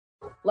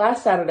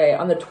Last Saturday,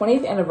 on the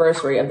 20th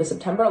anniversary of the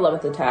September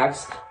 11th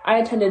attacks, I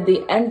attended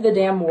the End the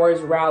Damn Wars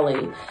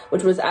rally,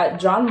 which was at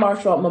John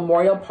Marshall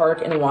Memorial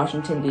Park in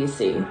Washington,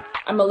 D.C.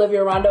 I'm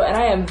Olivia Rondeau, and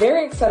I am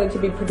very excited to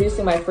be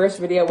producing my first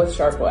video with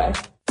Sharkway.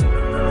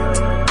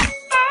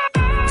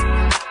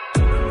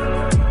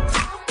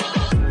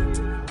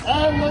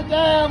 End the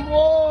damn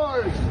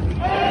wars!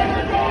 End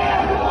the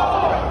damn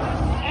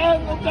wars!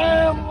 End the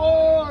damn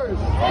wars!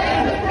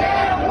 End the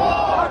damn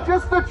wars! Not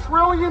just the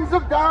trillions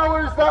of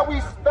dollars that we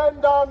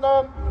spend on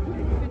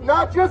them,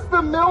 not just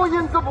the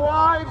millions of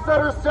lives that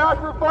are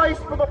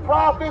sacrificed for the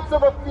profits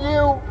of a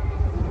few,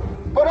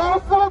 but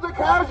also the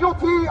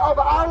casualty of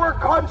our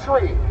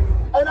country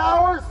and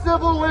our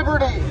civil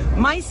liberties.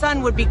 My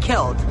son would be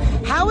killed.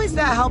 How is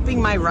that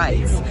helping my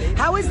rights?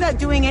 How is that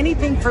doing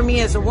anything for me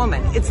as a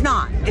woman? It's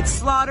not. It's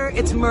slaughter,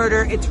 it's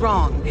murder, it's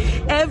wrong.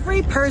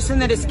 Every person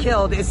that is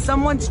killed is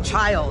someone's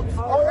child.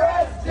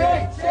 Arrest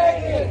Dick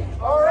Cheney!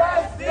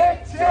 Arrest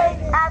Dick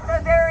Cheney! At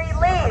the very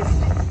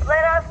least,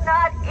 let us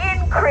not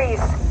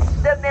increase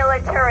the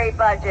military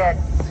budget,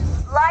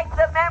 like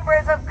the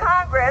members of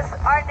Congress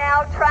are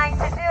now trying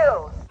to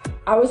do.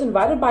 I was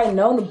invited by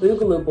known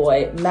Boogaloo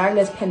boy,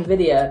 Magnus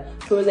Panvidia,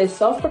 who is a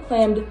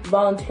self-proclaimed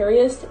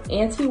voluntarist,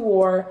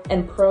 anti-war,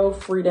 and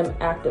pro-freedom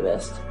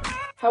activist.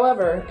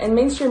 However, in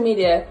mainstream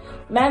media,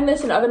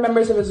 Magnus and other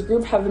members of his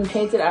group have been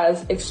painted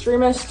as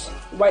extremists,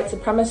 white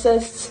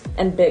supremacists,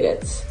 and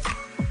bigots.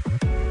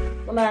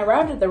 When I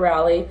arrived at the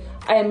rally,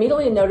 I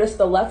immediately noticed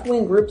the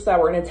left-wing groups that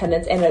were in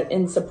attendance and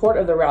in support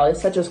of the rally,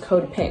 such as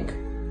Code Pink.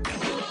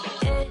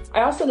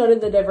 I also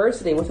noted the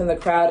diversity within the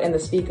crowd and the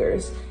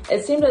speakers.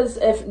 It seemed as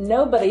if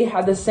nobody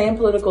had the same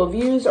political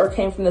views or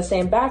came from the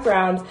same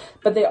background,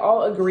 but they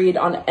all agreed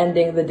on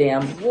ending the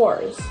damn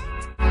wars.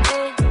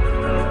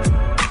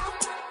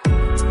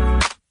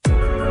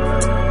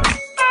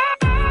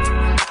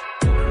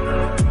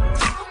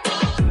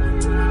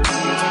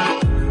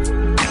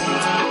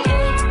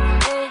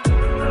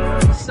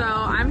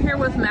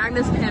 With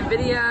Magnus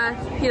Panvidia.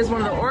 He is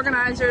one of the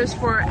organizers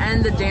for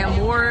End the Damn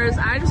Wars.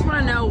 I just want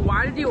to know,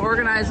 why did you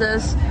organize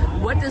this?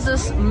 What does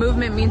this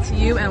movement mean to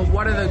you, and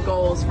what are the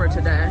goals for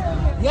today?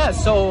 Yeah,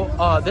 so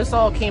this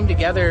all came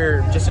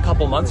together just a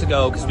couple months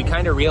ago because we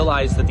kind of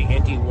realized that the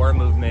anti-war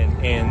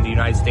movement in the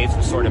United States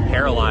was sort of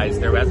paralyzed.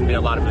 There hasn't been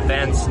a lot of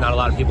events, not a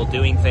lot of people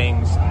doing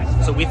things,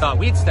 so we thought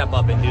we'd step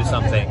up and do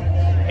something.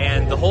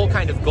 And the whole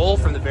kind of goal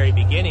from the very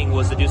beginning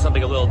was to do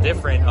something a little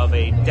different, of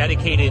a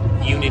dedicated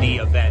unity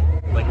event.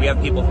 Like, we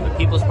have people from the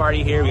People's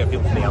Party here, we have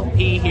people from the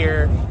LP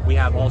here, we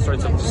have all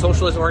sorts of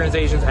socialist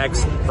organizations,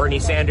 ex-Bernie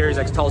Sanders,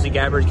 ex-Tulsi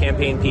Gabbard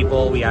campaign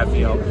people, we have,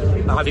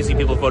 obviously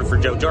people voted for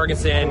Joe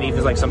Jorgensen,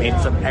 even like some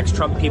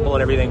ex-Trump people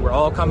and everything. We're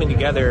all coming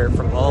together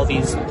from all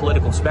these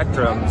political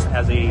spectrums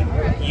as a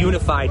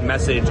unified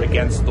message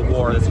against the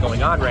war that's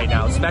going on right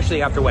now,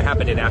 especially after what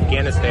happened in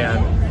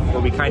Afghanistan,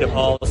 where we kind of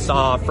all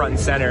saw front and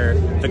center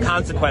the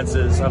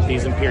consequences of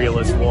these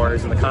imperialist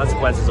wars and the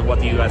consequences of what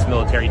the U.S.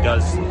 military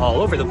does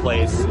all over the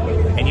place.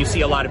 And you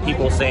see a lot of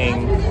people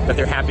saying that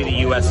they're happy the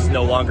U.S. is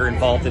no longer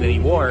involved in any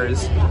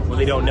wars, when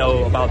they don't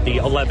know about the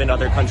 11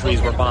 other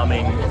countries we're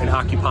bombing and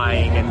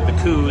occupying, and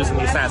the coups and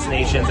the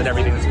assassinations and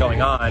everything that's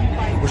going on,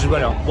 which is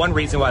one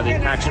reason why the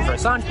Action for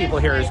Assange people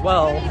here as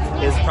well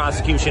is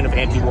prosecution of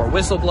anti-war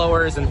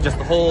whistleblowers and just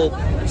the whole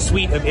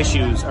suite of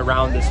issues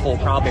around this whole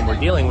problem we're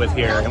dealing with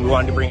here. And we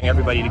wanted to bring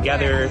everybody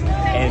together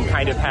and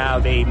kind of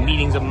have a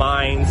meetings of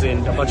minds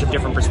and a bunch of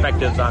different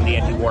perspectives on the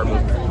anti-war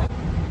movement.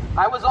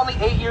 I was only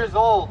 8 years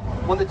old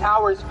when the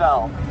towers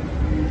fell.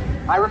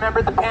 I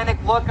remember the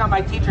panicked look on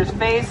my teacher's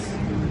face,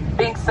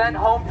 being sent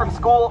home from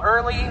school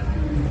early,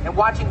 and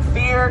watching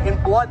fear and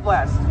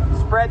bloodlust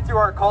spread through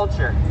our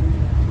culture.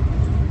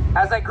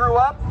 As I grew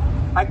up,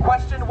 I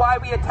questioned why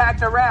we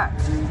attacked Iraq.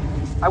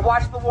 I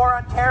watched the war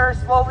on terror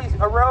slowly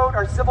erode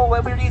our civil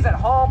liberties at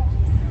home.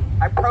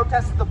 I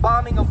protested the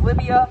bombing of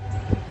Libya,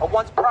 a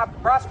once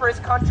prosperous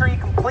country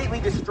completely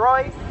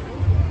destroyed.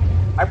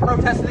 I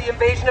protested the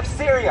invasion of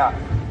Syria,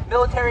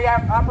 military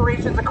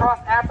operations across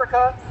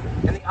Africa,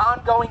 and the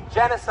ongoing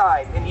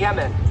genocide in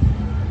Yemen.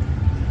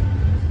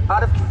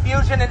 Out of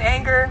confusion and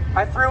anger,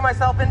 I threw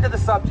myself into the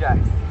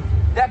subject.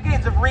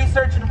 Decades of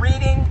research and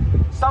reading,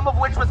 some of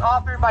which was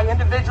authored by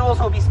individuals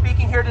who will be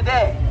speaking here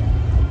today,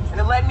 and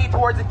it led me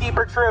towards a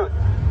deeper truth.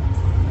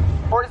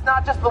 For it's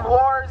not just the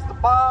wars, the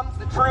bombs,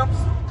 the troops,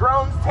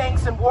 drones,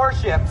 tanks, and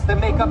warships that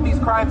make up these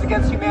crimes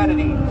against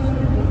humanity.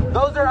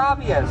 Those are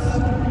obvious.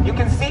 You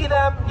can see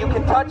them, you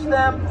can touch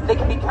them, they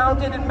can be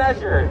counted and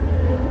measured.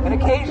 And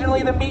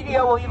occasionally the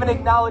media will even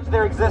acknowledge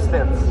their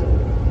existence.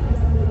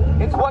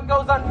 It's what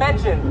goes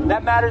unmentioned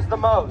that matters the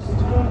most.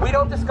 We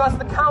don't discuss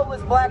the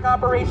countless black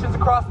operations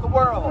across the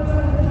world,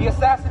 the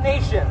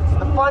assassinations,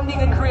 the funding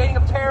and creating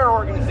of terror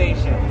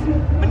organizations,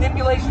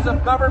 manipulations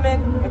of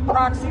government and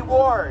proxy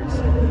wars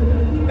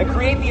that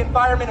create the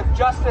environment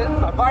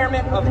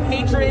of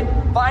hatred,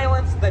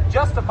 violence that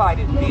justified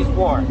these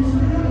wars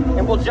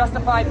and will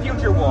justify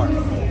future wars.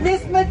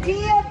 Miss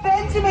Medea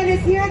Benjamin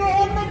is here to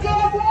end the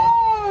damn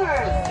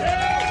wars!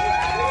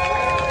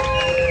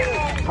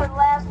 For the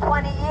last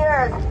 20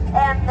 years,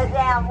 and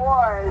damn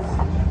wars.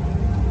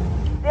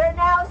 They're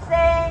now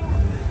saying,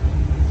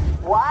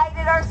 why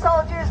did our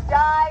soldiers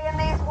die in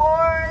these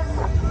wars?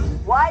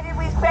 Why did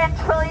we spend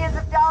trillions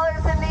of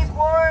dollars in these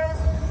wars?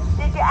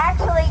 Did you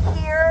actually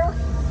hear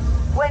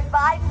when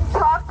Biden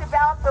talked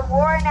about the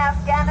war in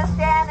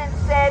Afghanistan and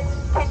said,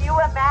 can you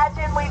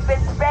imagine we've been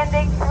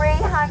spending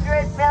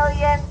 $300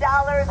 million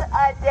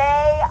a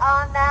day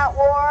on that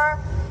war?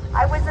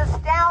 I was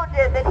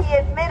astounded that he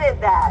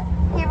admitted that.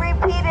 He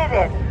repeated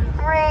it,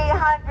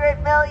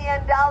 $300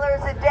 million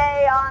a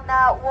day on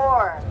that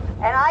war.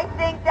 And I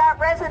think that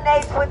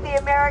resonates with the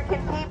American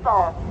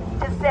people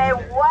to say,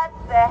 what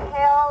the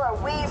hell are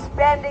we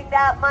spending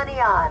that money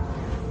on?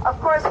 Of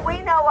course, we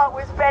know what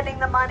we're spending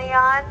the money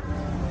on.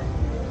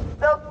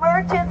 The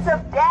merchants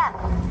of death,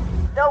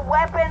 the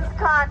weapons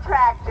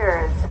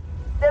contractors,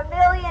 the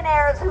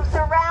millionaires who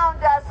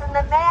surround us in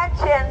the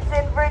mansions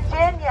in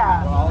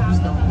Virginia.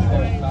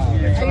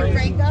 Are you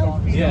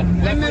Franco? Yeah.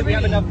 I'm Marie.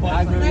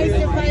 Nice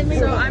to finally.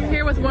 So I'm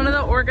here with one of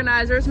the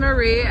organizers,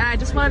 Marie, and I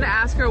just wanted to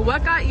ask her,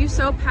 what got you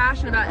so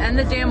passionate about End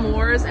the Damn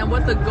Wars and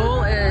what the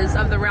goal is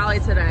of the rally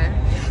today?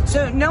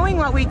 So knowing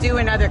what we do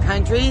in other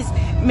countries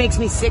makes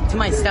me sick to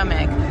my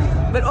stomach.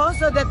 But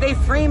also that they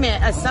frame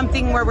it as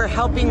something where we're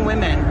helping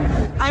women.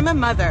 I'm a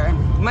mother.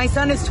 My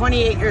son is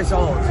 28 years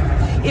old.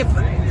 If,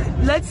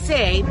 let's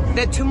say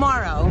that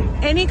tomorrow,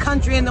 any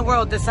country in the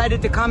world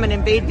decided to come and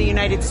invade the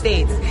United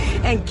States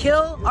and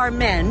kill our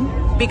men,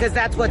 because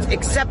that's what's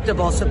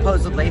acceptable,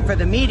 supposedly, for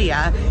the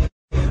media,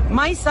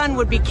 my son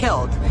would be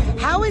killed.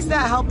 How is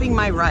that helping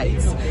my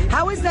rights?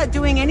 How is that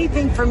doing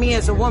anything for me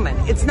as a woman?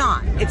 It's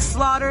not. It's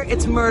slaughter,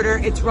 it's murder,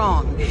 it's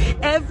wrong.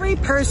 Every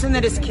person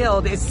that is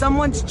killed is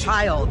someone's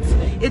child.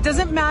 It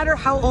doesn't matter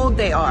how old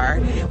they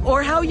are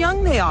or how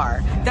young they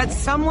are. That's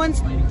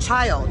someone's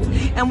child.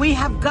 And we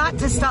have got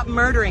to stop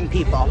murdering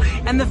people.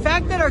 And the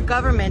fact that our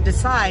government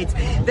decides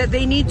that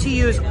they need to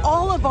use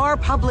all of our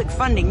public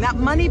funding, that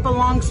money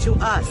belongs to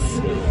us.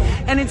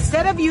 And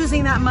instead of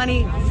using that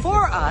money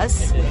for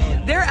us,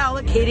 they're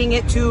allocating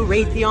it to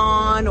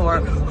Raytheon or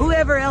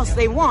whoever else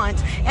they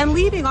want and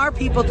leaving our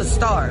people to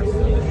starve.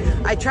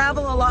 I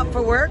travel a lot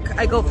for work.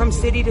 I go from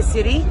city to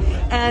city,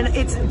 and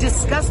it's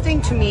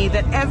disgusting to me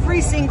that every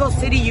single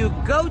city you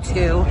go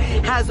to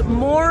has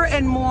more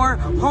and more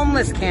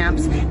homeless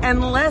camps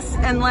and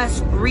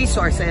less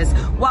resources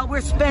while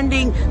we're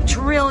spending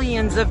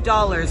trillions of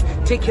dollars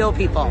to kill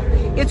people.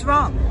 It's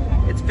wrong.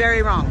 It's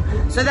very wrong.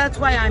 So that's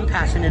why I'm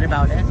passionate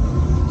about it.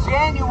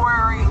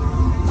 January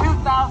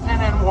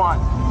 2001.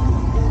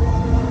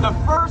 The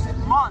first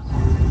month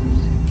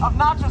of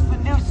not just the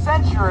new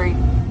century,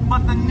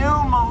 but the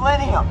new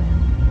millennium.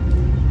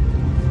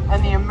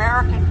 And the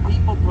American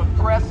people put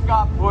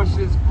Prescott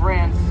Bush's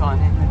grandson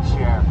in the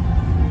chair.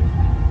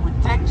 With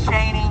Dick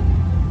Cheney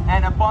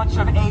and a bunch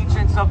of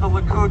agents of the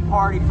Likud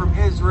party from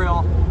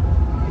Israel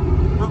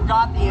who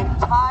got the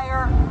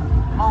entire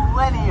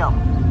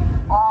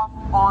millennium off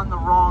on the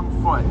wrong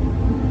foot.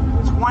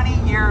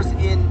 20 years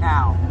in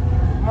now.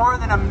 More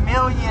than 1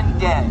 million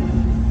dead.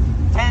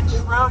 10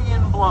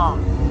 trillion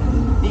blown.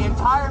 The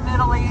entire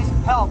Middle East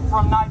helped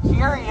from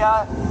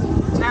Nigeria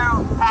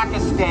to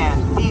Pakistan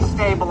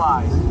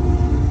destabilized.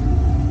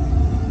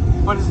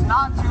 But it's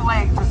not too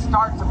late to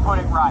start to put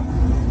it right.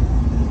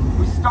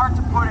 We start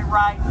to put it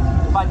right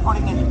by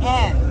putting an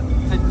end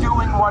to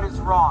doing what is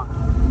wrong.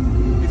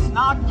 It's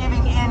not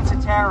giving in to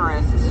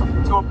terrorists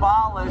to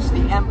abolish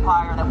the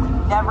empire that we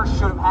never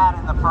should have had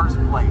in the first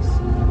place.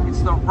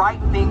 It's the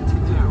right thing to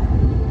do.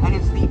 And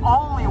it's the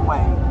only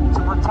way to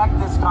protect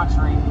this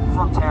country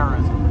from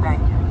terrorism. Thank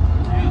you.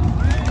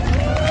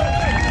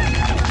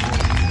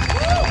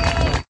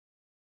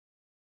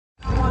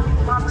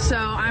 So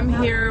I'm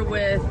here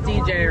with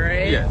DJ,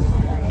 right? Yes.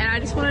 And I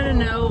just wanted to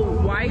know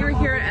why you're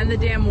here at End the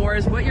Damn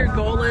Wars, what your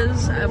goal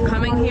is of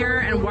coming here,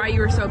 and why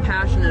you were so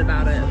passionate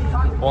about it.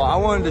 Well, I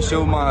wanted to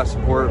show my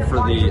support for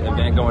the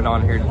event going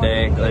on here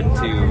today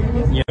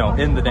to,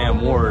 end the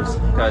damn wars,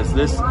 because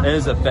this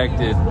has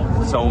affected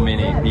so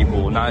many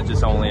people, not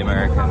just only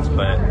Americans,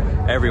 but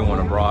everyone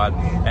abroad.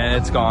 And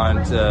it's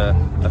gone to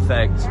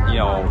affect,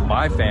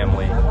 my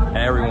family and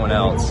everyone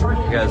else,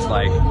 because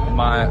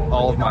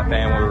all of my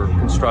family were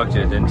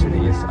constructed into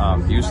these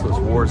useless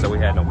wars that we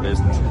had no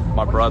business.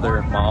 My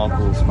brother, my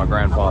uncles, my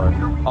grandfather,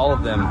 all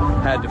of them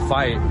had to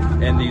fight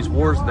in these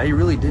wars they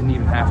really didn't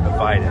even have to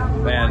fight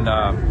in.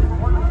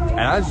 And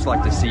I just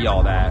like to see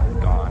all that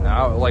gone.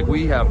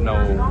 We have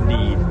no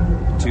need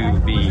to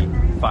be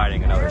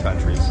fighting in other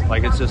countries.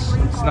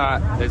 It's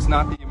not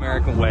the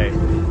American way,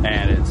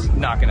 and it's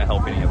not going to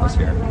help any of us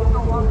here.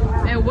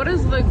 And what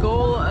is the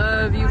goal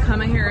of you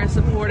coming here and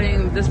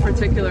supporting this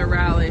particular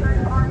rally?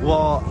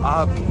 Well,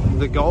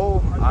 the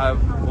goal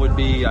would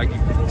be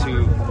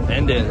to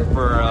end it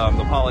for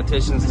the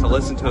politicians to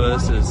listen to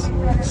us, as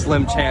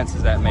slim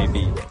chances that may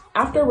be.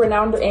 After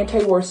renowned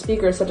anti-war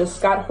speakers such as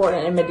Scott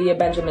Horton and Medea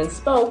Benjamin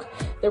spoke,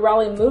 the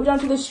rally moved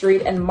onto the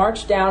street and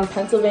marched down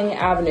Pennsylvania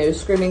Avenue,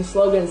 screaming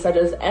slogans such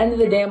as "End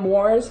the damn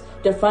wars,"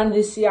 "Defund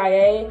the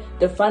CIA,"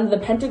 "Defund the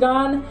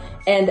Pentagon,"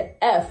 and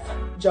 "F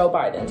Joe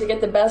Biden." To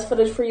get the best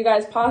footage for you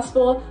guys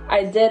possible,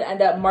 I did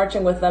end up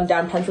marching with them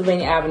down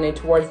Pennsylvania Avenue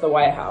towards the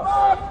White House.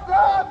 Fuck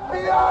the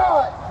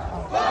FBI!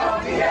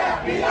 Fuck the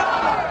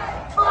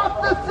FBI!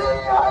 Fuck the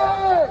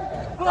CIA!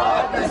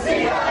 Fuck the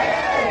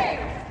CIA!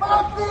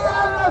 Fuck the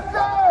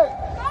NSA!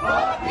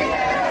 Fuck the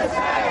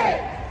NSA!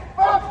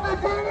 Fuck the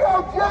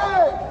DOJ!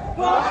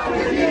 Fuck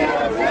the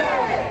DOJ!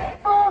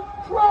 Fuck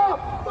Trump!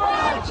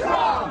 Fuck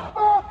Trump!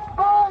 Fuck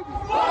Biden!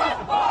 Fuck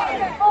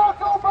Biden! Fuck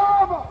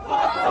Obama!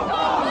 Fuck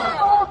Obama!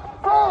 Fuck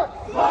Bush!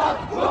 Fuck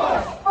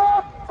Bush!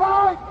 Fuck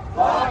Biden!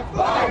 Fuck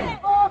Biden!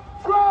 Fuck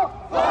Trump!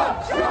 Fuck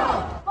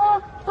Trump!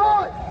 Fuck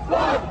Bush!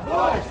 Fuck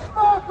Bush!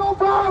 Fuck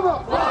Obama!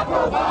 Fuck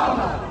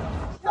Obama!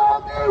 Show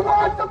me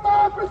what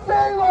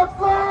democracy looks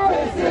like!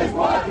 This is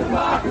what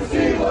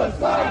democracy looks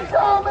like!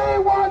 Show me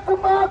what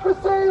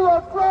democracy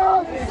looks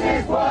like! This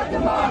is what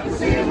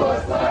democracy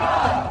looks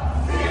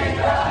like!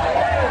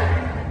 CIA!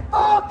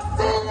 Fuck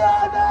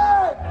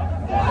CNN!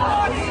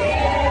 Fuck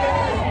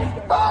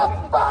CNN! Fuck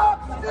Fox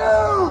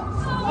News!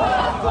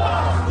 Fuck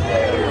Fox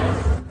News!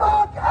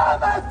 Fuck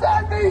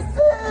MSNBC!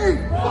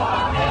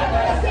 Fuck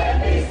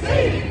MSNBC!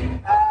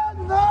 And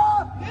the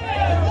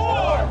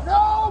war!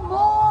 No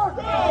more!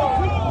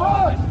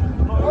 Bush!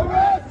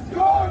 Arrest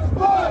George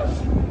Bush!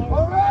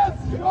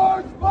 Arrest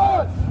George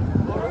Bush!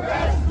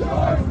 Arrest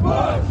George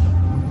Bush!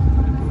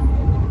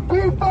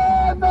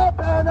 Defund the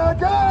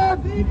Pentagon!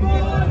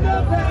 Defund the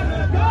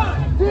Pentagon!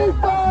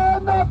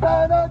 Defund the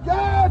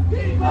Pentagon!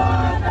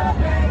 Defund the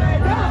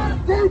Pentagon!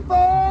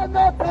 Defund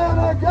the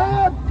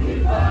Pentagon!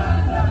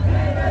 Defund the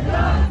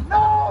Pentagon!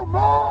 No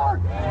more!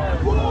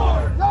 Damn war!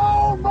 No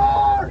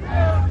more!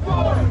 Damn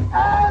war!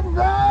 And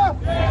the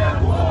damn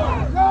war!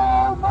 No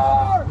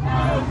more!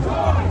 Damn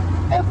war!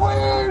 If we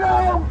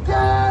don't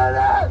get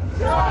it,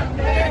 shut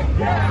it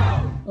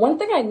down! One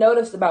thing I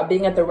noticed about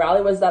being at the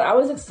rally was that I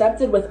was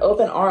accepted with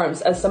open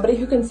arms as somebody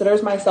who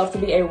considers myself to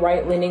be a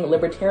right-leaning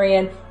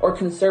libertarian or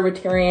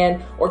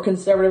conservatarian or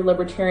conservative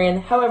libertarian,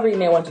 however you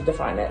may want to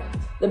define it.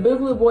 The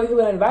Boogaloo boy who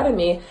had invited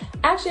me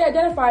actually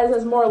identifies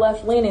as more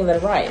left-leaning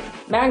than right.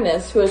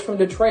 Magnus, who is from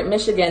Detroit,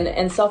 Michigan,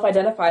 and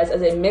self-identifies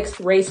as a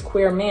mixed-race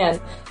queer man,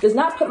 does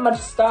not put much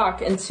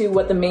stock into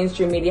what the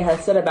mainstream media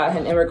has said about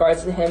him in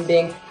regards to him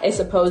being a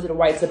supposed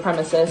white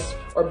supremacist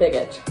or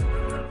bigot.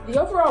 The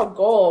overall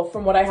goal,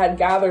 from what I had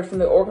gathered from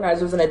the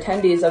organizers and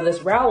attendees of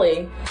this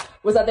rally,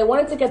 was that they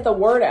wanted to get the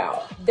word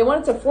out. They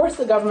wanted to force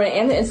the government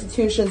and the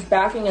institutions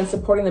backing and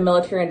supporting the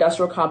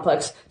military-industrial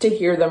complex to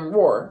hear them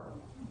roar.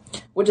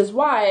 Which is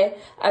why,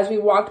 as we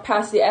walked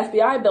past the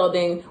FBI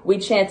building, we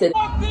chanted,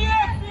 "Fuck the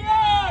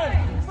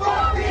FBI!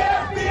 Fuck the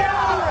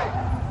FBI!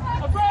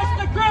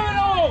 Arrest the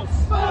criminals!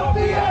 Fuck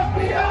the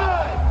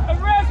FBI!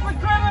 Arrest the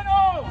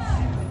criminals!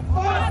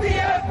 Fuck the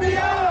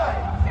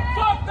FBI!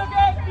 Fuck the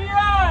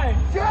FBI!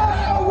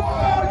 Jail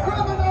war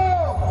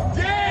criminals!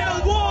 Jail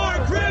war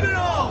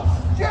criminals!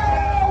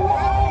 Jail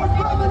war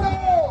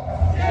criminals!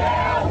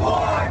 Jail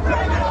war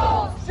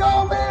criminals!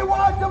 Show me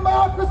what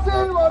democracy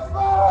looks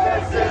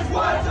like! This is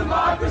what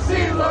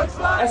democracy looks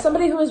like! As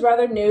somebody who is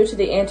rather new to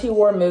the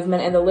anti-war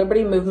movement and the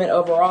liberty movement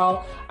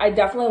overall, I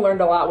definitely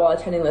learned a lot while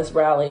attending this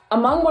rally.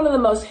 Among one of the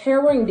most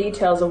harrowing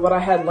details of what I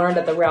had learned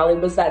at the rally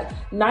was that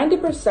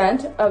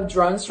 90% of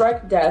drone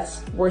strike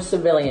deaths were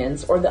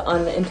civilians or the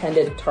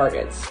unintended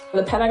targets.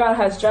 The Pentagon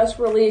has just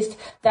released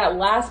that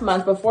last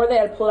month, before they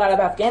had pulled out of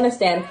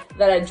Afghanistan,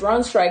 that a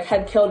drone strike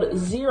had killed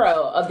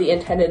 0 of the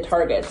intended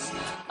targets.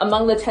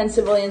 Among the 10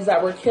 civilians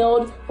that were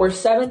killed were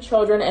 7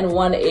 children and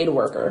 1 aid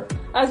worker.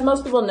 As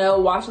most people know,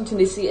 Washington,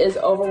 D.C. is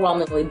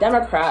overwhelmingly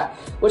Democrat,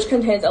 which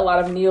contains a lot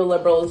of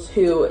neoliberals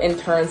who, in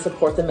turn,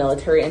 support the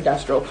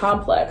military-industrial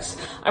complex.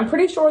 I'm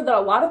pretty sure that a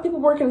lot of people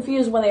were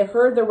confused when they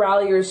heard the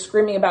ralliers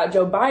screaming about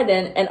Joe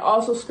Biden and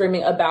also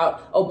screaming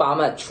about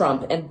Obama,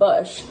 Trump, and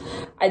Bush.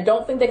 I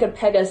don't think they could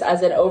peg us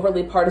as an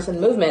overly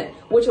partisan movement,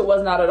 which it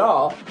was not at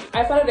all.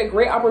 I found it a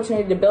great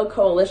opportunity to build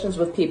coalitions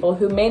with people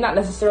who may not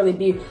necessarily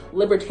be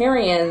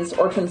libertarians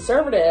or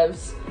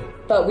conservatives,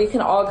 but we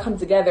can all come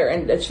together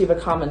and achieve a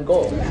common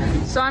goal.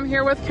 So I'm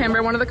here with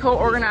Kimber, one of the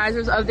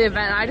co-organizers of the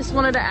event. I just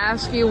wanted to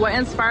ask you what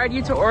inspired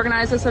you to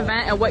organize this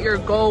event and what your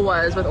goal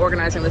was with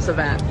organizing this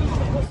event.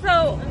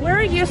 So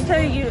we're used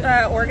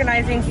to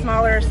organizing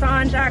smaller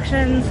Assange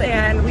actions,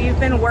 and we've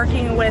been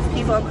working with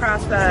people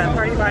across the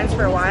party lines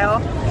for a while.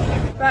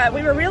 But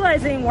we were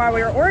realizing while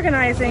we were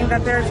organizing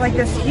that there's like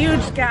this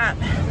huge gap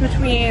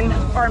between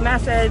our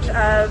message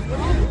of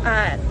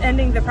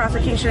ending the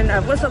prosecution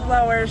of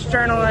whistleblowers,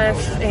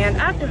 journalists, and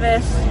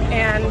activists,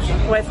 and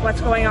with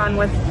what's going on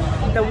with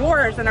the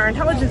wars and our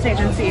intelligence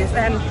agencies.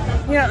 And,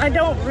 you know,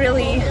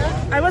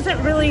 I wasn't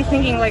really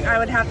thinking like I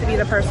would have to be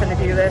the person to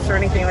do this or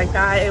anything like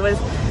that. It was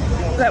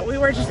that we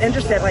were just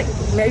interested, like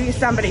maybe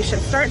somebody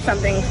should start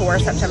something for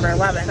September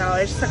 11th. So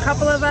it's just a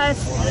couple of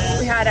us.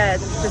 We had a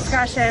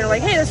discussion,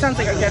 like, hey, this sounds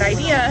like a good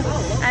idea.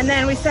 And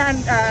then we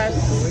found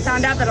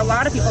out that a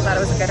lot of people thought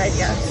it was a good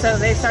idea. So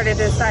they started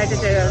to decide to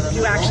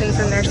do actions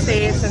in their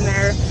states and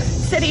their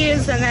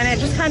cities, and then it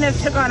just kind of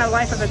took on a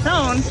life of its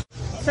own.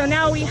 So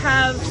now we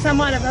have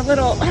somewhat of a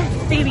little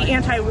baby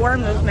anti-war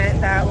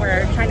movement that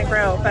we're trying to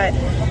grow. But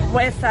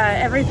with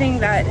everything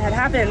that had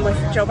happened with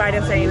Joe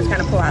Biden saying he was going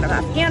to pull out of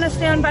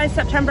Afghanistan by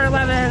September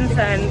 11th,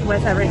 and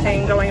with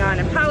everything going on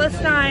in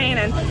Palestine,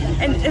 and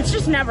it's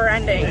just never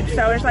ending.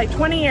 So it's like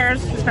 20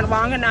 years, it's been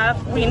long enough.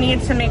 We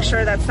need to make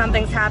sure that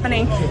something's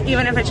happening,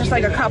 even if it's just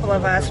like a couple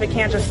of us. We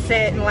can't just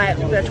sit and let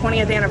the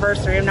 20th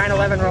anniversary of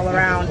 9/11 roll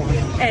around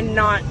and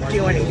not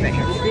do anything.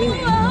 You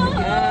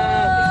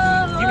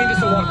mean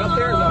just to walk up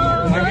there?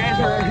 My guys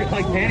are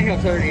like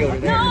handcuffs already over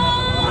there.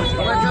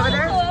 What's over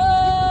there?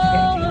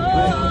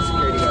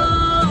 Security guard.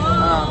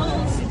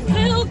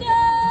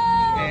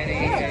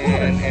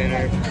 And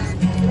our...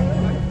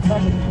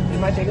 You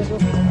might take us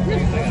with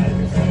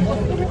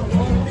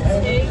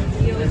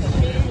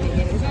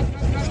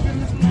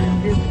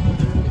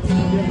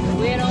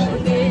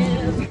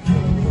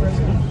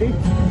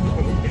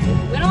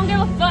We don't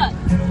give a fuck.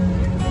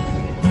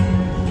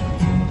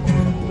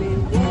 We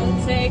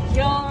won't take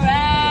your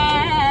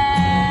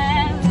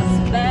ass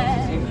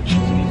back.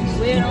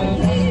 We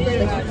don't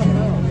give a fuck.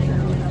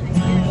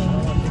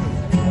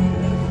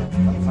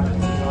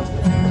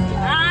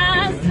 I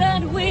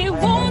said we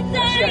won't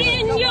die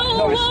in your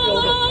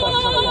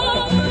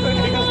walls. We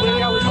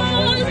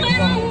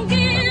don't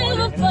give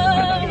a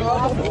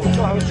fuck.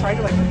 So I was trying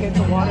to like get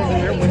the water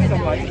there with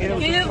somebody.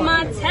 Give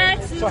my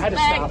taxes so I had to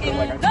back stop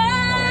and it, go.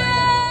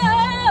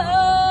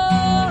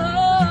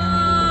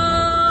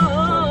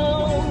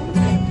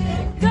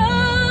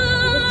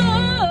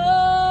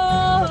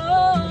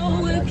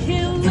 We're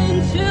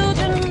killing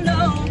children no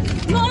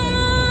more.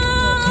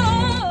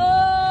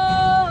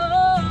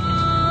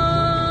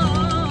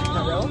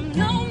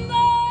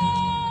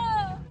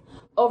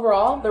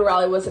 Overall, the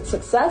rally was a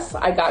success.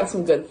 I got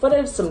some good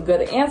footage, some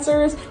good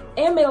answers,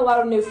 and made a lot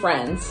of new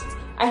friends.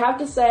 I have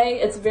to say,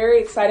 it's very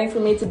exciting for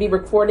me to be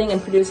recording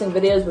and producing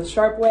videos with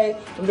Sharpway.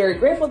 I'm very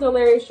grateful to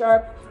Larry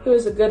Sharp, who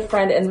is a good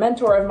friend and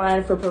mentor of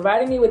mine, for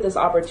providing me with this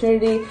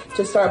opportunity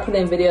to start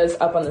putting videos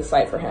up on the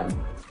site for him.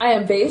 I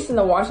am based in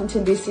the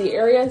Washington, D.C.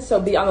 area,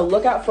 so be on the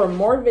lookout for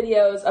more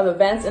videos of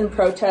events and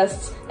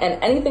protests and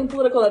anything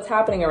political that's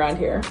happening around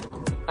here.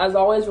 As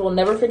always, we will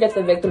never forget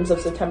the victims of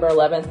September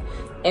 11th,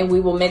 and we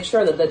will make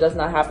sure that that does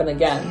not happen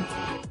again.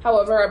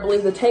 However, I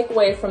believe the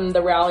takeaway from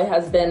the rally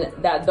has been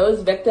that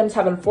those victims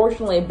have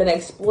unfortunately been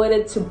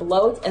exploited to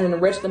bloat and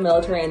enrich the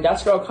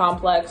military-industrial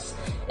complex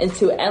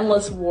into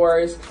endless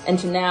wars and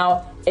to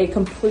now a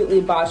completely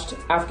botched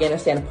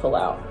Afghanistan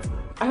pullout.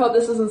 I hope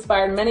this has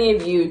inspired many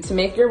of you to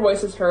make your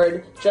voices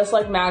heard, just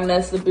like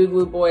Magnus, the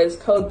Boogaloo Boys,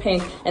 Code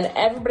Pink, and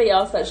everybody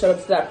else that showed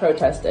up to that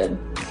protest did.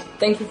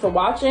 Thank you for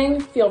watching.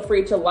 Feel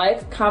free to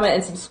like, comment,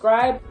 and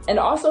subscribe. And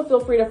also feel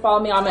free to follow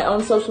me on my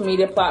own social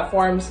media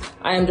platforms.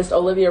 I am just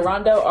Olivia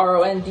Rondeau,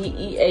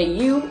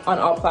 Rondeau, on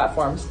all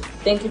platforms.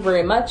 Thank you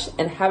very much,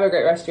 and have a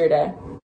great rest of your day.